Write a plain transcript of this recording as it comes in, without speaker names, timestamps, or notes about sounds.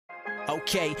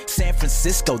Okay, San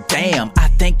Francisco, damn, I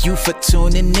thank you for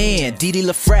tuning in. Didi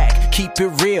LaFrac, keep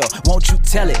it real, won't you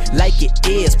tell it like it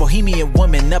is? Bohemian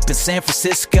woman up in San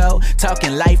Francisco,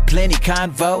 talking life, plenty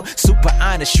convo. Super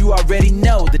honest, you already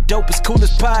know, the dopest,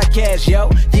 coolest podcast, yo.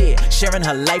 Yeah, sharing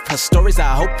her life, her stories,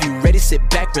 I hope you ready, sit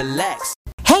back, relax.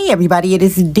 Hey everybody, it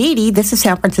is Didi. This is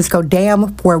San Francisco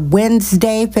Damn for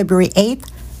Wednesday, February 8th,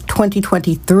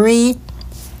 2023.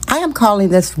 I am calling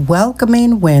this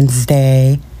Welcoming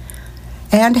Wednesday.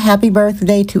 And happy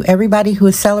birthday to everybody who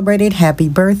is celebrating. Happy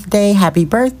birthday, happy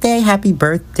birthday, happy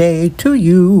birthday to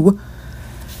you.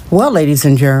 Well, ladies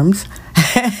and germs,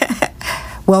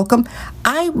 welcome.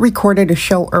 I recorded a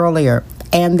show earlier,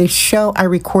 and this show, I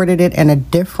recorded it in a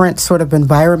different sort of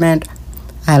environment,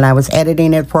 and I was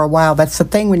editing it for a while. That's the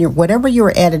thing, when whatever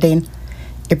you're editing,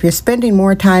 if you're spending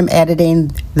more time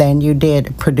editing than you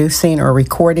did producing or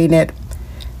recording it,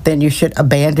 then you should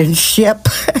abandon ship.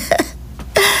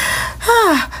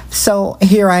 So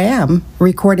here I am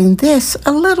recording this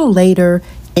a little later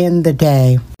in the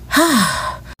day.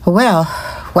 Well,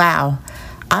 wow.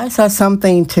 I saw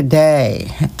something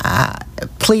today.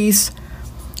 Please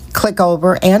click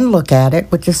over and look at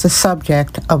it, which is the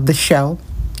subject of the show.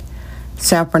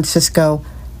 San Francisco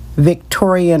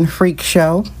Victorian Freak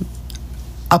Show.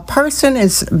 A person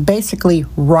is basically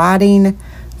rotting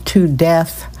to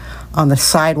death on the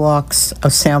sidewalks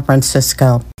of San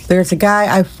Francisco. There's a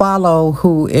guy I follow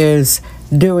who is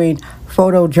doing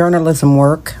photojournalism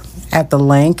work at the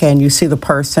link, and you see the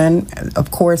person.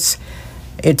 Of course,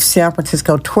 it's San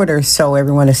Francisco Twitter, so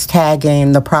everyone is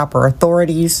tagging the proper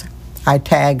authorities. I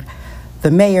tagged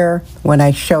the mayor when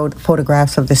I showed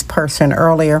photographs of this person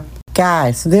earlier.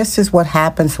 Guys, this is what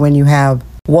happens when you have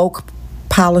woke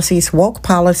policies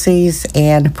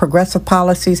and progressive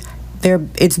policies.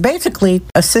 It's basically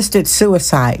assisted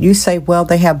suicide. You say, well,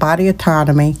 they have body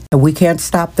autonomy, and we can't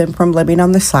stop them from living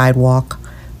on the sidewalk.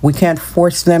 We can't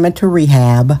force them into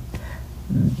rehab.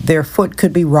 Their foot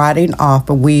could be rotting off,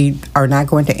 but we are not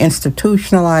going to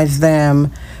institutionalize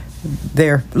them.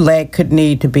 Their leg could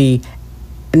need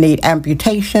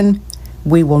amputation.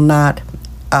 We will not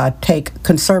take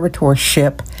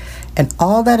conservatorship. And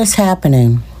all that is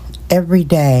happening every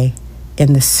day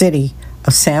in the city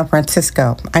of San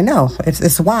Francisco. I know,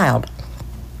 it's wild.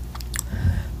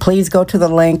 Please go to the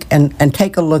link and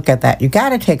take a look at that. You got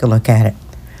to take a look at it.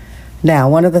 Now,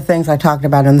 one of the things I talked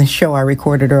about in the show I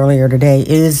recorded earlier today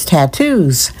is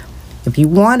tattoos. If you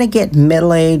want to get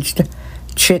middle-aged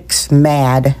chicks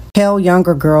mad, tell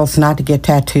younger girls not to get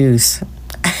tattoos.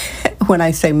 When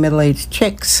I say middle-aged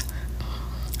chicks,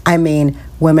 I mean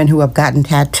women who have gotten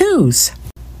tattoos.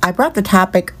 I brought the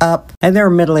topic up, and there are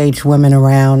middle-aged women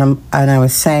around, and I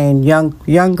was saying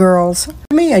young girls.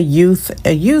 To me, a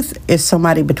youth is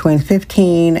somebody between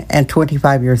 15 and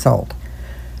 25 years old.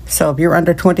 So if you're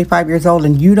under 25 years old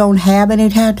and you don't have any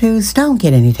tattoos, don't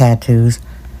get any tattoos.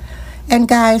 And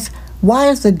guys, why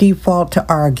is the default to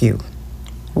argue?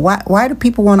 Why do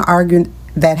people want to argue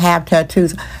that have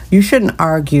tattoos? You shouldn't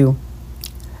argue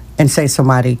and say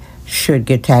somebody should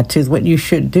get tattoos. What you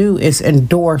should do is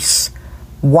endorse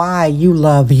why you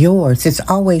love yours. It's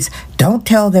always, don't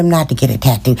tell them not to get a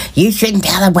tattoo. You shouldn't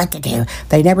tell them what to do.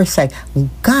 They never say,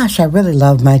 gosh, I really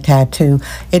love my tattoo.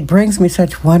 It brings me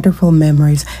such wonderful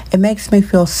memories. It makes me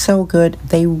feel so good.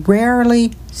 They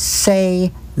rarely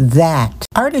say that.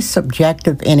 Art is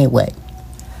subjective anyway.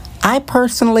 I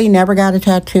personally never got a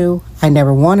tattoo. I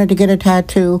never wanted to get a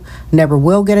tattoo. Never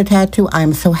will get a tattoo.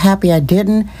 I'm so happy I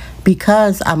didn't,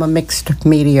 because I'm a mixed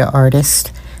media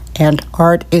artist. And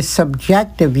art is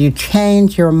subjective. You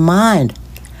change your mind.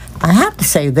 I have to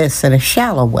say this in a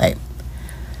shallow way.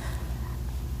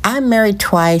 I'm married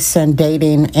twice and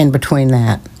dating in between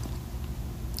that.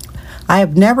 I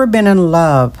have never been in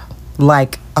love,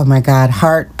 like, oh my God,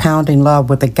 heart-pounding love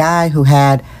with a guy who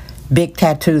had big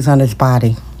tattoos on his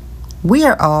body. We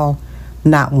are all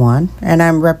not one, and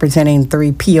I'm representing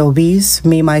 3 POVs,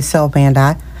 me, myself, and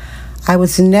I. I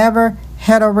was never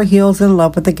head over heels in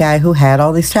love with the guy who had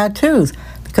all these tattoos,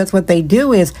 because what they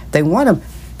do is they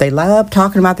love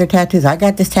talking about their tattoos. I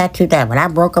got this tattoo that when I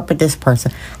broke up with this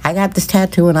person. I got this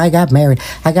tattoo when I got married.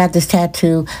 I got this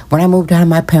tattoo when I moved out of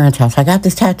my parents' house. I got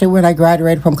this tattoo when I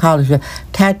graduated from college.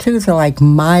 Tattoos are like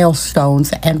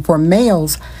milestones, and for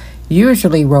males,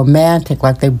 usually romantic,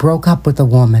 like they broke up with a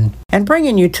woman. And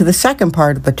bringing you to the second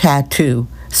part of the tattoo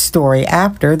story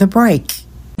after the break.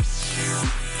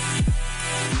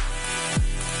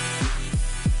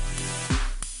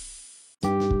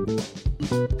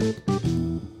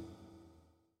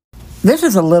 This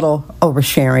is a little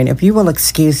oversharing, if you will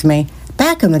excuse me.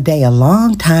 Back in the day, a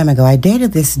long time ago, I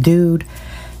dated this dude.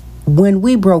 When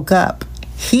we broke up,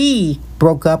 He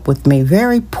broke up with me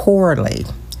very poorly.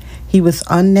 He was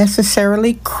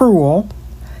unnecessarily cruel,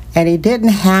 and he didn't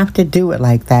have to do it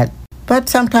like that. But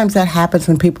sometimes that happens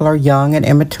when people are young and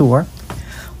immature,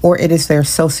 or it is their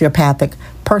sociopathic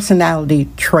personality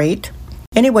trait.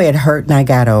 Anyway, it hurt and I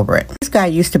got over it. This guy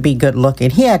used to be good looking.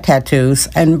 He had tattoos,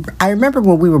 and I remember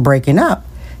when we were breaking up,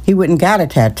 he wouldn't got a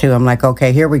tattoo. I'm like,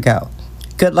 okay, here we go.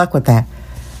 Good luck with that.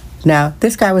 Now,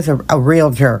 this guy was a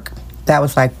real jerk. That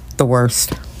was like the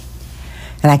worst.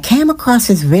 And I came across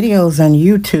his videos on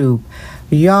YouTube.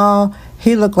 Y'all,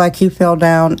 he looked like he fell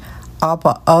down off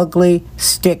an ugly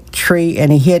stick tree,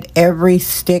 and he hit every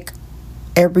stick,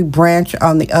 every branch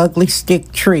on the ugly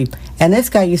stick tree. And this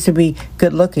guy used to be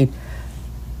good looking.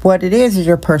 What it is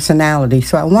your personality.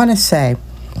 So I want to say,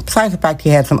 besides the fact he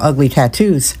had some ugly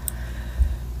tattoos,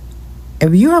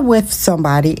 if you are with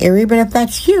somebody, or even if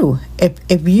that's you,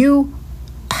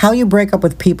 how you break up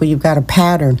with people, you've got a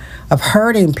pattern of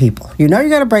hurting people. You know you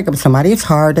got to break up with somebody. It's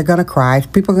hard. They're going to cry.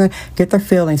 People are going to get their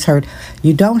feelings hurt.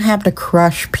 You don't have to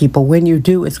crush people. When you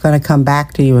do, it's going to come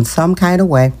back to you in some kind of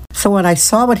way. So when I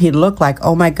saw what he looked like,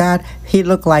 oh my God, he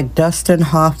looked like Dustin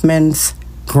Hoffman's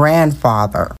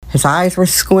grandfather. His eyes were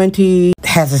squinty.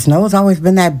 Has his nose always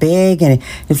been that big, and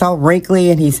it's all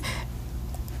wrinkly, and he's,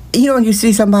 you know, when you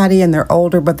see somebody and they're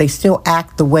older, but they still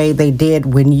act the way they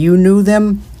did when you knew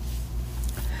them,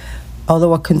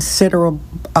 although a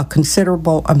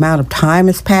considerable amount of time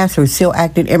has passed, so he's still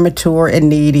acting immature and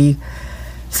needy.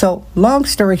 So, long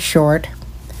story short,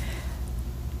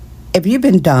 if you've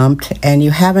been dumped and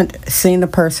you haven't seen the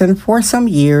person for some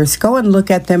years, go and look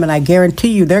at them, and I guarantee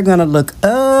you they're going to look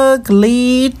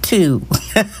ugly too.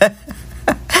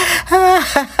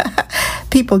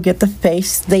 People get the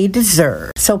face they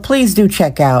deserve. So please do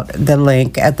check out the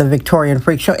link at the Victorian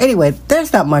Freak Show. Anyway,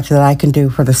 there's not much that I can do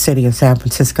for the city of San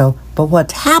Francisco, but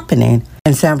what's happening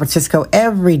in San Francisco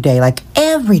every day, like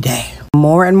every day,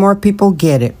 more and more people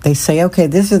get it. They say, okay,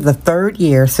 this is the third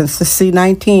year since the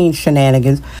C-19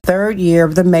 shenanigans, third year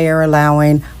of the mayor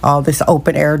allowing all this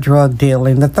open-air drug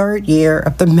dealing, the third year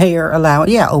of the mayor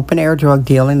allowing, open-air drug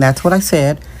dealing, that's what I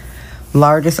said.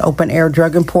 Largest open-air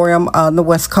drug emporium on the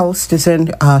West Coast is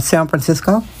in San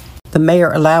Francisco. The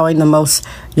mayor allowing the most,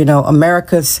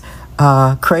 America's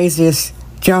craziest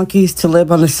junkies to live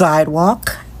on the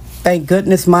sidewalk. Thank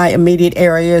goodness my immediate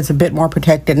area is a bit more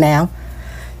protected now.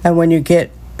 And when you get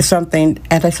something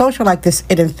antisocial like this,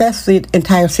 it infests the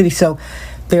entire city. So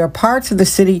there are parts of the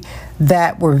city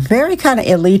that were very kind of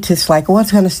elitist, like,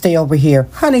 what's going to stay over here?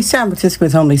 Honey, San Francisco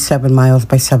is only 7 miles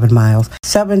by 7 miles.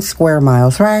 7 square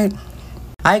miles, right?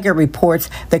 I get reports,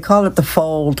 they call it the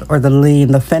fold or the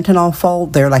lean, the fentanyl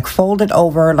fold. They're like folded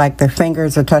over, like their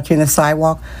fingers are touching the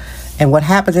sidewalk. And what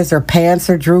happens is their pants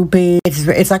are droopy.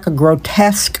 It's like a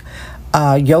grotesque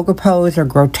yoga pose or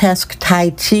grotesque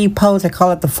Tai Chi pose. They call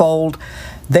it the fold.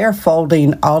 They're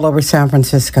folding all over San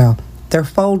Francisco. They're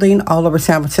folding all over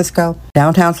San Francisco.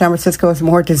 Downtown San Francisco is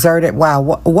more deserted.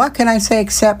 Wow, what can I say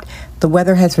except the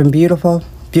weather has been beautiful,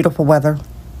 beautiful weather.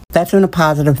 That's been a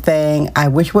positive thing. I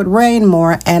wish it would rain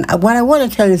more. And what I want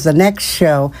to tell you is the next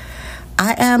show,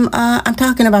 I'm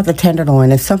talking about the Tenderloin.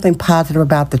 There's something positive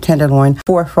about the Tenderloin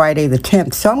for Friday the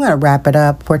 10th. So I'm going to wrap it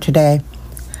up for today.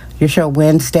 Your show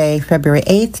Wednesday, February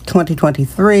 8th,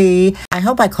 2023. I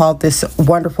hope I called this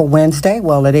Wonderful Wednesday.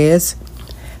 Well, it is.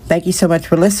 Thank you so much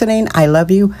for listening. I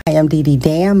love you. I am Dee Dee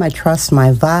Dam. I trust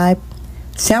my vibe.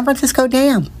 San Francisco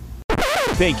Dam.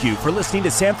 Thank you for listening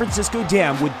to San Francisco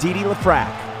Dam with Dee Dee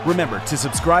LaFrac. Remember to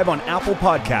subscribe on Apple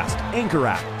Podcast, Anchor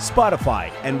app,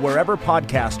 Spotify, and wherever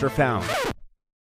podcasts are found.